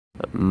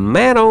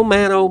Man, oh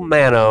man, oh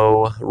man,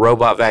 oh,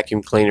 robot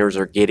vacuum cleaners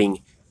are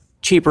getting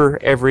cheaper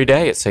every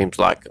day, it seems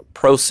like.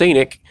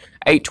 Prosenic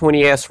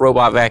 820S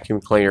robot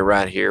vacuum cleaner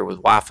right here with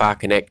Wi-Fi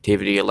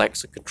connectivity,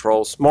 Alexa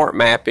control, smart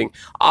mapping,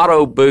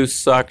 auto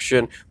boost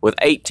suction with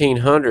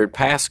 1800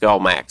 Pascal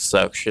max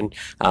suction.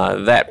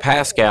 That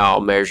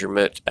Pascal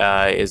measurement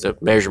is a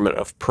measurement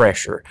of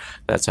pressure.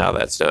 That's how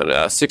that's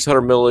done.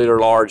 600 milliliter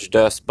large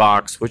dust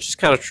box, which is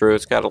kind of true.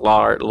 It's got a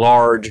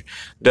large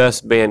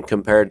dust bin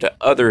compared to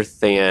other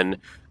thin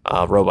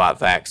robot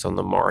vacs on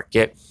the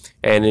market.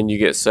 And then you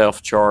get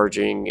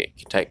self-charging. It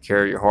can take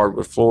care of your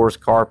hardwood floors,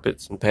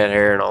 carpets, and pet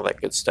hair and all that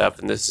good stuff.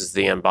 And this is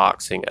the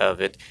unboxing of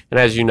it. And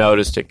as you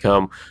noticed, it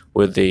comes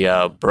with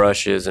the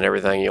brushes and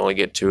everything. You only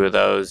get 2 of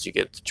those. You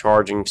get the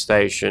charging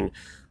station,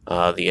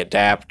 the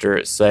adapter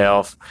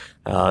itself,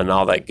 and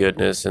all that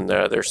goodness. And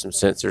there's some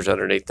sensors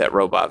underneath that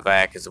robot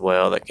vac as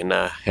well that can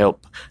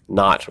help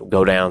not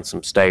go down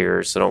some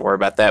stairs. So don't worry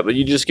about that. But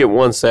you just get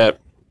one set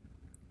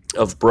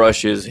of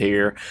brushes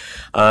here.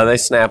 They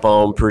snap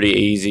on pretty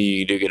easy.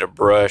 You do get a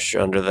brush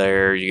under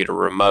there. You get a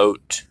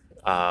remote,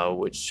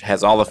 which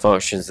has all the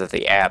functions that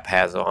the app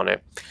has on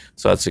it.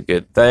 So that's a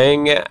good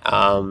thing.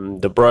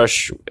 The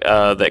brush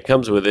that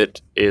comes with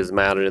it is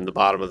mounted in the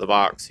bottom of the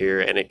box here,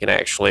 and it can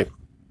actually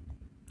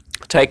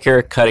take care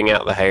of cutting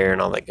out the hair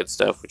and all that good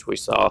stuff, which we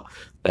saw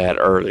that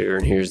earlier.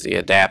 And here's the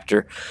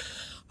adapter,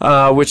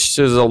 which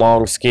is a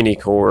long skinny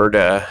cord.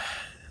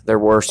 There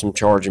were some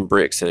charging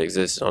bricks that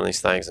existed on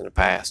these things in the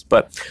past.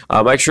 But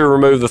make sure to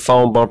remove the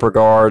foam bumper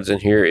guards,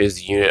 and here is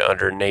the unit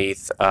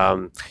underneath.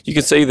 You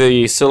can see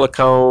the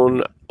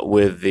silicone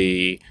with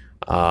the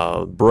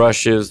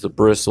brushes, the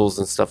bristles,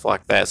 and stuff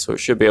like that. So it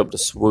should be able to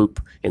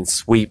swoop and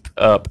sweep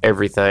up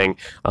everything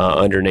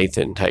underneath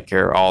it and take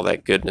care of all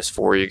that goodness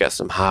for you. Got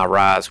some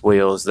high-rise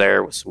wheels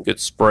there with some good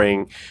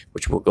spring,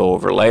 which we'll go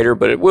over later.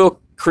 But it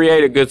will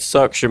create a good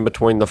suction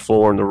between the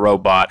floor and the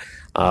robot,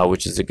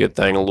 which is a good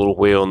thing. A little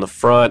wheel in the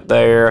front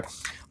there.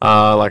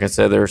 Like I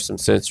said, there's some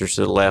sensors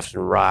to the left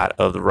and right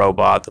of the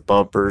robot. The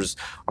bumpers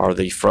are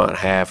the front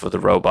half of the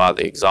robot.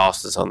 The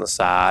exhaust is on the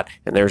side.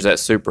 And there's that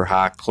super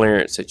high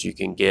clearance that you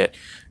can get.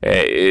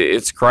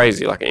 It's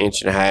crazy, like 1.5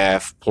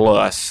 inches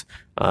plus.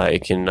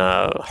 It can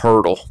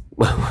hurdle,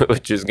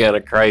 which is kind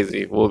of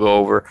crazy. We'll go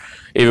over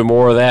even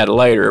more of that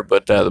later.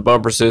 But the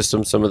bumper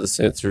system, some of the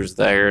sensors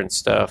there and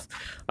stuff,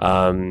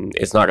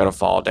 it's not going to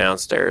fall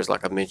downstairs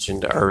like I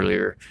mentioned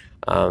earlier.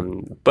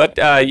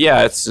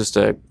 Yeah, it's just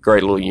a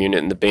great little unit,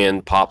 and the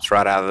bin pops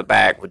right out of the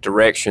back with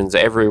directions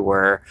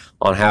everywhere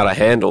on how to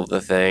handle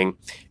the thing.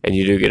 And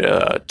you do get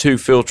a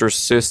 2-filter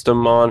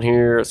system on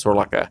here. It's sort of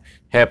like a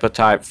HEPA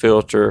type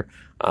filter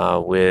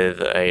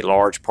with a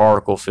large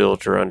particle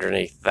filter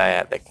underneath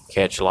that can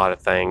catch a lot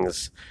of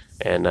things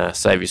and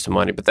save you some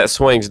money. But that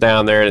swings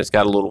down there, and it's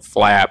got a little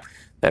flap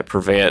that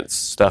prevents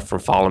stuff from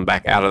falling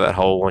back out of that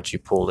hole once you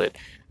pull it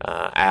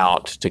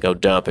out to go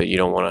dump it. You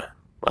don't want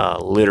to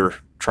litter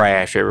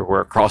trash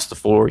everywhere across the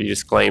floor. You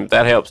just clean.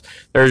 That helps.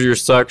 There's your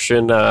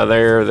suction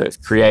there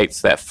that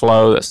creates that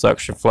flow, that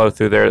suction flow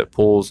through there that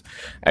pulls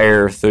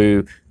air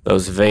through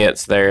those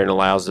vents there and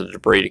allows the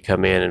debris to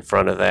come in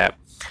front of that.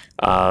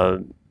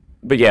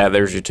 But yeah,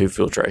 there's your 2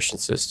 filtration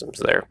systems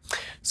there.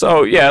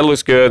 So yeah, it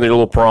looks good. There's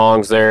little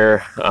prongs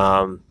there.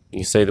 You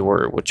can see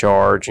where it will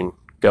charge and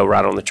go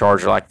right on the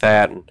charger like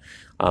that. And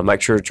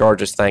make sure to charge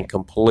this thing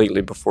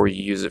completely before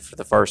you use it for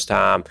the first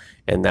time,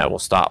 and that will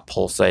stop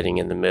pulsating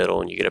in the middle,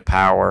 and you get a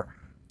power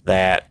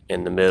that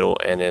in the middle,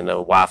 and then a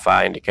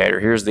Wi-Fi indicator.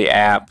 Here's the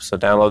app, so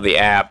download the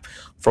app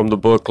from the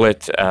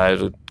booklet.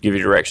 It'll give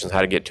you directions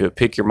how to get to it.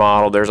 Pick your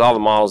model. There's all the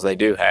models they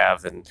do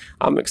have, and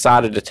I'm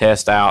excited to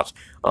test out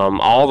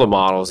all the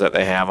models that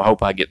they have. I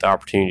hope I get the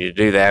opportunity to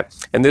do that.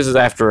 And this is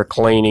after a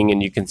cleaning,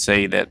 and you can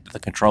see that the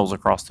controls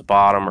across the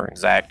bottom are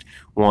exact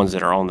ones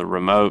that are on the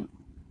remote.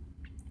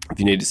 If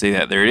you need to see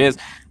that, there it is.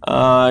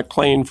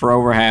 Clean for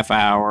over ½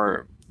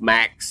 hour,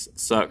 max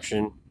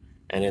suction,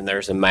 and then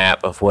there's a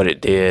map of what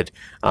it did.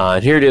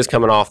 And here it is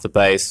coming off the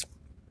base.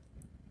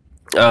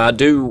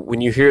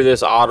 When you hear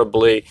this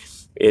audibly,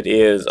 it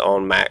is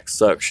on max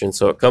suction.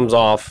 So it comes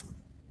off,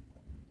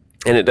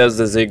 and it does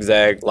the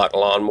zigzag like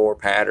lawnmower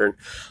pattern.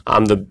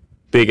 I'm the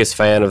biggest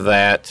fan of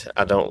that.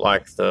 I don't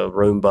like the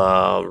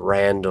Roomba,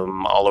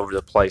 random, all over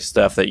the place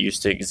stuff that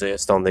used to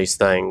exist on these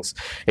things.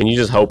 And you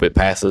just hope it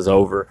passes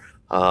over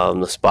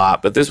the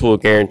spot, but this will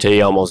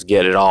guarantee almost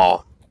get it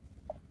all.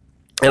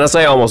 And I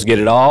say almost get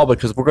it all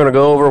because we're going to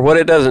go over what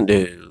it doesn't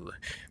do,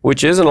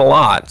 which isn't a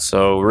lot.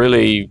 So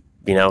really,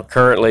 you know,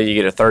 currently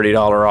you get a $30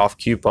 off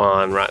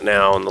coupon right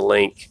now on the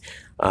link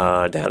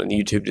down in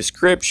the YouTube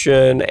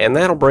description, and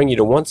that'll bring you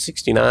to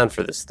 $169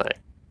 for this thing,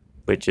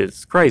 which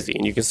is crazy.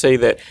 And you can see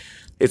that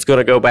it's going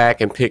to go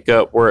back and pick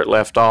up where it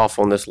left off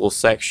on this little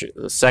section,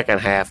 the second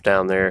half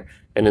down there,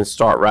 and then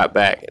start right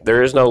back.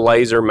 There is no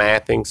laser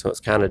mapping, so it's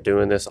kind of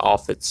doing this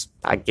off its,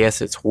 I guess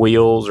it's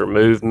wheels or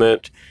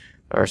movement.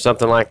 or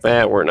something like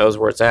that, where it knows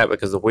where it's at,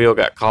 because the wheel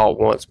got caught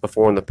once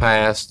before in the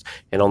past,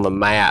 and on the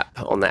map,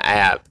 on the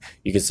app,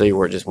 you can see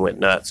where it just went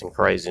nuts and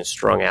crazy and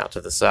strung out to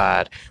the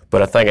side.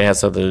 But I think it has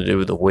something to do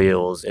with the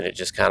wheels, and it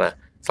just kind of,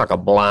 it's like a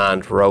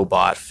blind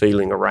robot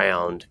feeling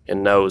around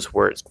and knows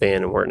where it's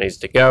been and where it needs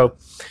to go.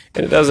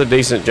 And it does a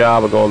decent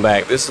job of going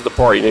back. This is the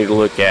part you need to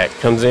look at. It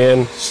comes in,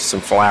 it's just some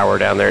flour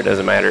down there. It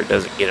doesn't matter. It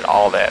doesn't get it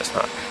all that. It's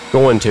not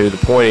going to.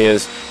 The point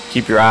is,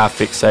 keep your eye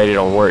fixated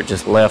on where it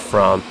just left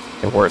from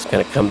and where it's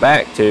going to come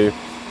back to,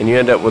 and you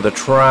end up with a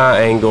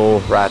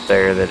triangle right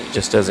there that it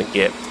just doesn't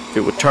get. If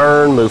it would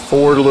turn, move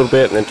forward a little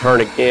bit, and then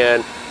turn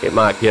again, it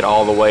might get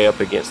all the way up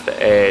against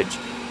the edge.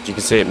 As you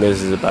can see, it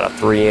misses about a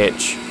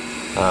 3-inch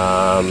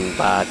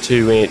by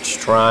 2-inch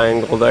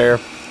triangle there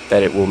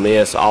that it will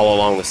miss all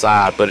along the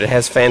side, but it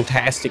has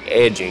fantastic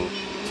edging,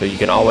 so you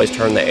can always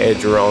turn the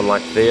edger on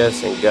like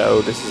this and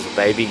go. This is a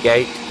baby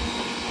gate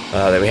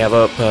that we have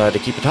up to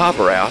keep the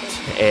topper out,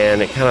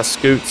 and it kind of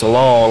scoots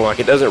along. Like,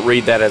 it doesn't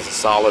read that as a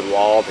solid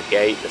wall, the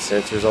gate, the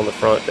sensors on the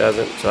front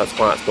doesn't, so that's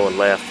why it's going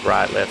left,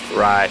 right,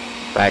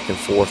 back and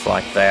forth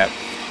like that.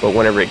 But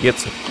whenever it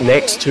gets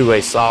next to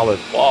a solid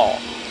wall,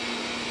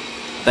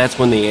 that's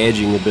when the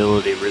edging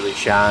ability really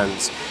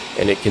shines,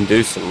 and it can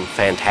do some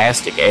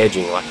fantastic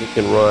edging. Like, it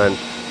can run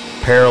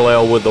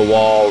parallel with the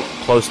wall,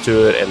 close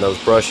to it, and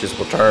those brushes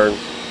will turn.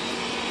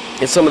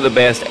 It's some of the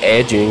best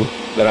edging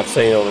that I've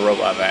seen on the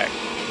robot vac.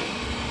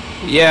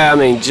 Yeah, I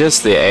mean,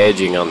 just the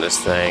edging on this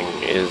thing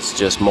is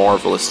just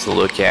marvelous to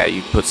look at.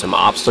 You put some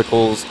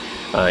obstacles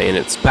in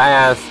its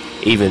path,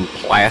 even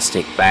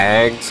plastic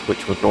bags,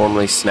 which would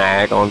normally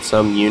snag on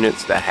some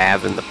units that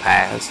have in the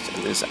past,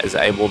 and this is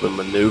able to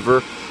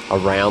maneuver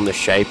around the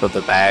shape of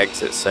the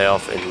bags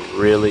itself and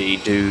really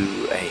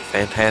do a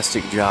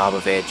fantastic job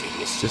of edging.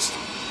 It's just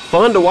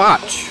fun to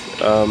watch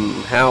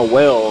how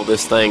well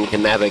this thing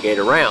can navigate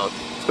around,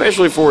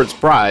 especially for its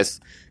price.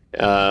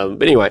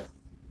 But anyway,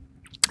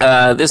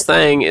 this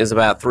thing is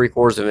about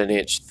 3/4 of an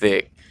inch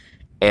thick,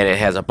 and it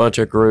has a bunch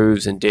of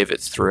grooves and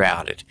divots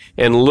throughout it.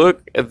 And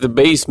look at the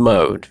beast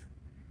mode.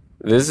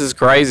 This is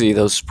crazy.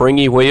 Those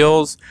springy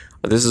wheels,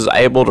 this is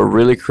able to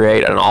really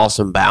create an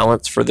awesome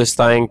balance for this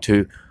thing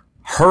to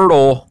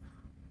hurdle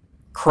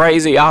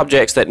crazy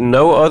objects that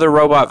no other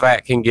robot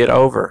vac can get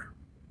over.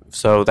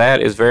 So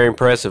that is very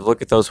impressive.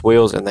 Look at those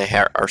wheels, and they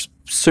are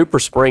super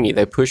springy.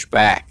 They push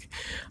back,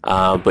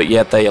 but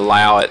yet they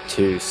allow it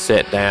to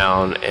sit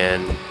down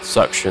and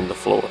suction the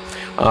floor.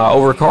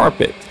 Over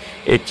carpet,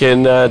 it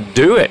can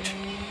do it.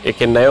 It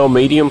can nail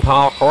medium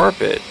pile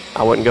carpet.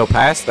 I wouldn't go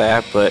past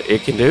that, but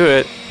it can do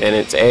it, and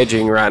it's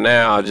edging right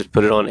now. I just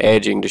put it on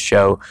edging to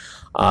show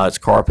its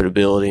carpet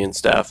ability and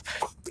stuff.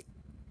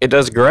 It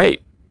does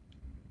great.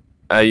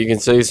 You can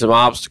see some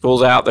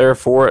obstacles out there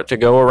for it to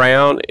go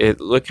around.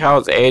 Look how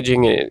it's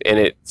edging, and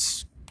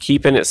it's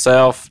keeping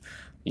itself,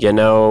 you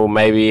know,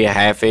 maybe a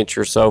 1/2 inch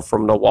or so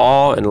from the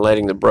wall, and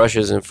letting the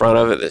brushes in front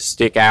of it that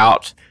stick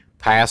out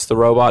past the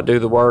robot do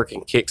the work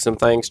and kick some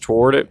things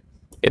toward it.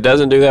 It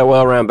doesn't do that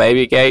well around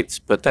baby gates,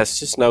 but that's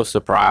just no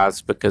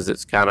surprise because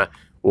it's kind of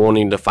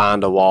wanting to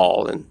find a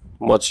wall. And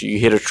once you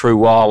hit a true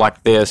wall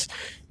like this,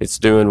 it's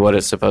doing what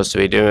it's supposed to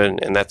be doing,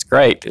 and that's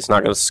great. It's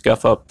not going to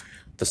scuff up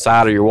the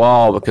side of your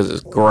wall because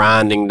it's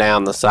grinding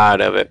down the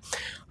side of it.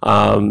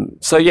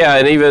 So yeah,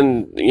 and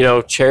even, you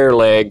know, chair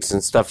legs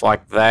and stuff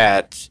like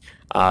that,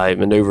 it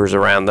maneuvers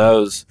around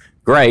those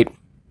great,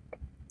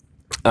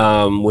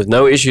 with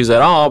no issues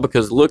at all,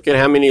 because look at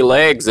how many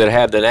legs it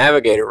had to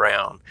navigate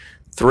around.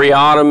 3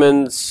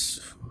 ottomans,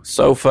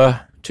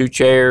 sofa, 2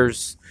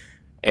 chairs,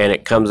 and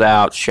it comes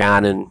out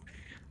shining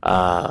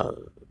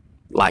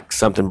like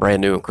something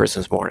brand new on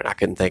Christmas morning. I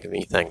couldn't think of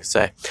anything to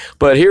say.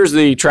 But here's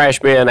the trash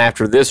bin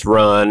after this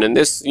run, and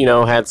this, you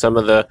know, had some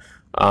of the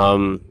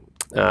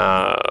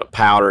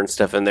powder and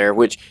stuff in there,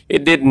 which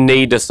it didn't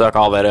need to suck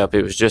all that up.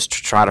 It was just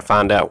to try to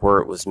find out where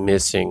it was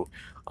missing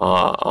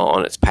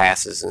on its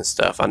passes and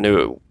stuff. I knew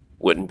it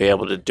wouldn't be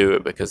able to do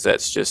it because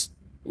that's just,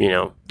 you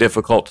know,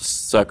 difficult to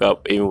suck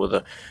up even with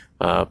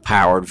a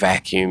powered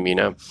vacuum, you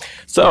know.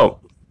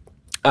 So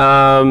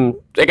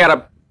they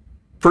got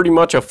pretty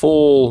much a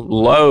full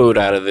load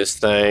out of this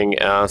thing.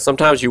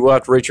 Sometimes you will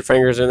have to reach your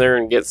fingers in there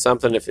and get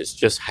something if it's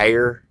just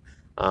hair.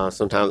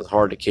 Sometimes it's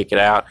hard to kick it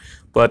out,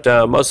 but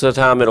most of the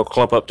time it'll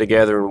clump up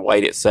together and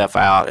weight itself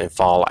out and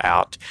fall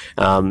out.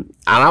 And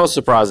I was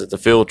surprised that the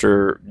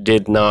filter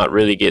did not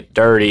really get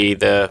dirty.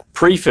 The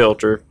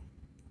pre-filter,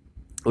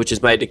 which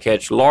is made to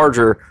catch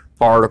larger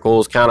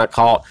particles, kind of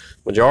caught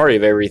majority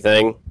of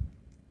everything,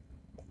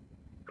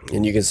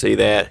 and you can see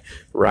that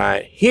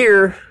right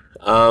here.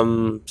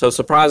 So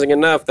surprising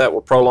enough, that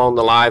will prolong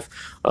the life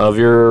of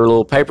your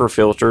little paper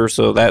filter,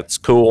 so that's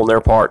cool on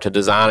their part to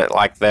design it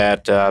like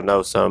that. I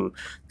know some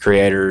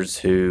creators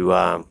who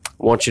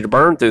want you to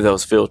burn through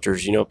those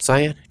filters, you know what I'm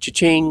saying?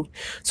 Cha-ching.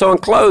 So in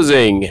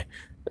closing,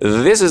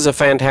 this is a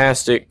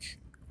fantastic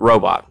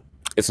robot.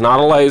 It's not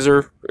a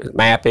laser, it's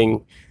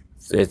mapping.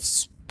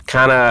 It's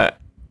kind of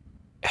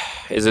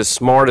is as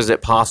smart as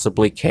it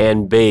possibly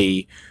can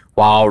be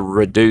while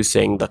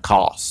reducing the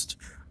cost.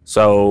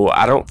 So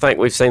I don't think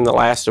we've seen the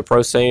last of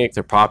Prosenic.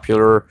 They're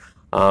popular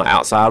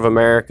outside of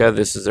America.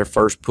 This is their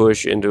first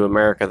push into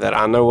America that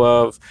I know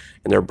of,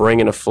 and they're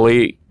bringing a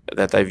fleet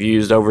that they've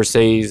used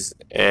overseas,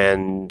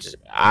 and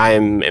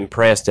I'm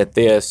impressed at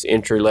this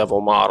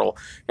entry-level model,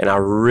 and I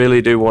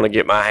really do want to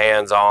get my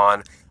hands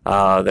on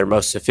their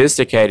most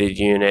sophisticated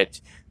unit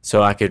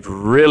so I could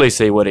really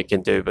see what it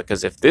can do,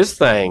 because if this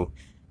thing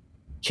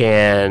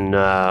can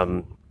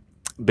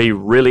be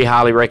really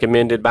highly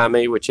recommended by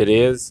me, which it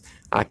is,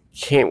 I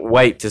can't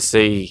wait to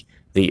see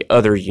the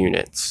other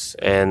units.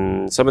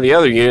 And some of the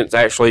other units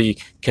actually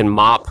can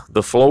mop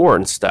the floor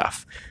and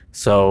stuff,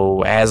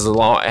 so as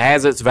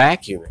it's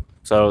vacuuming.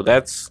 So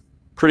that's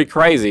pretty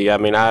crazy. I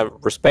mean, I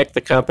respect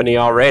the company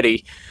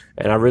already,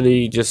 and I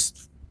really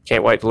just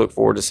can't wait to look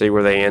forward to see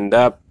where they end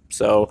up.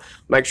 So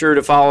make sure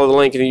to follow the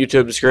link in the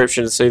YouTube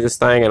description to see this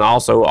thing, and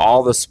also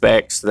all the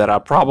specs that I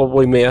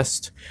probably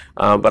missed.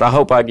 But I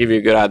hope I give you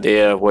a good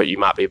idea of what you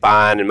might be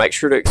buying, and make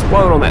sure to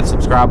explode on that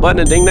subscribe button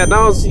and ding that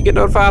bell so you get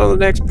notified on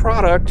the next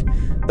product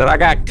that I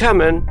got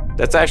coming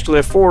that's actually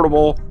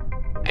affordable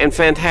and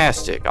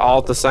fantastic all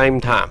at the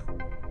same time.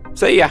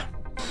 See ya.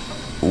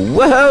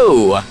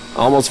 Whoa!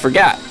 Almost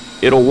forgot.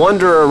 It'll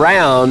wander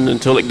around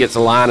until it gets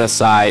a line of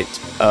sight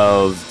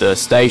of the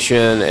station,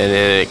 and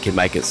then it can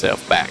make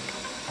itself back.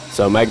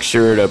 So make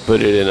sure to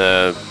put it in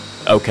a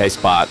okay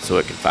spot so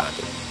it can find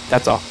it.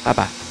 That's all.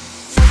 Bye-bye.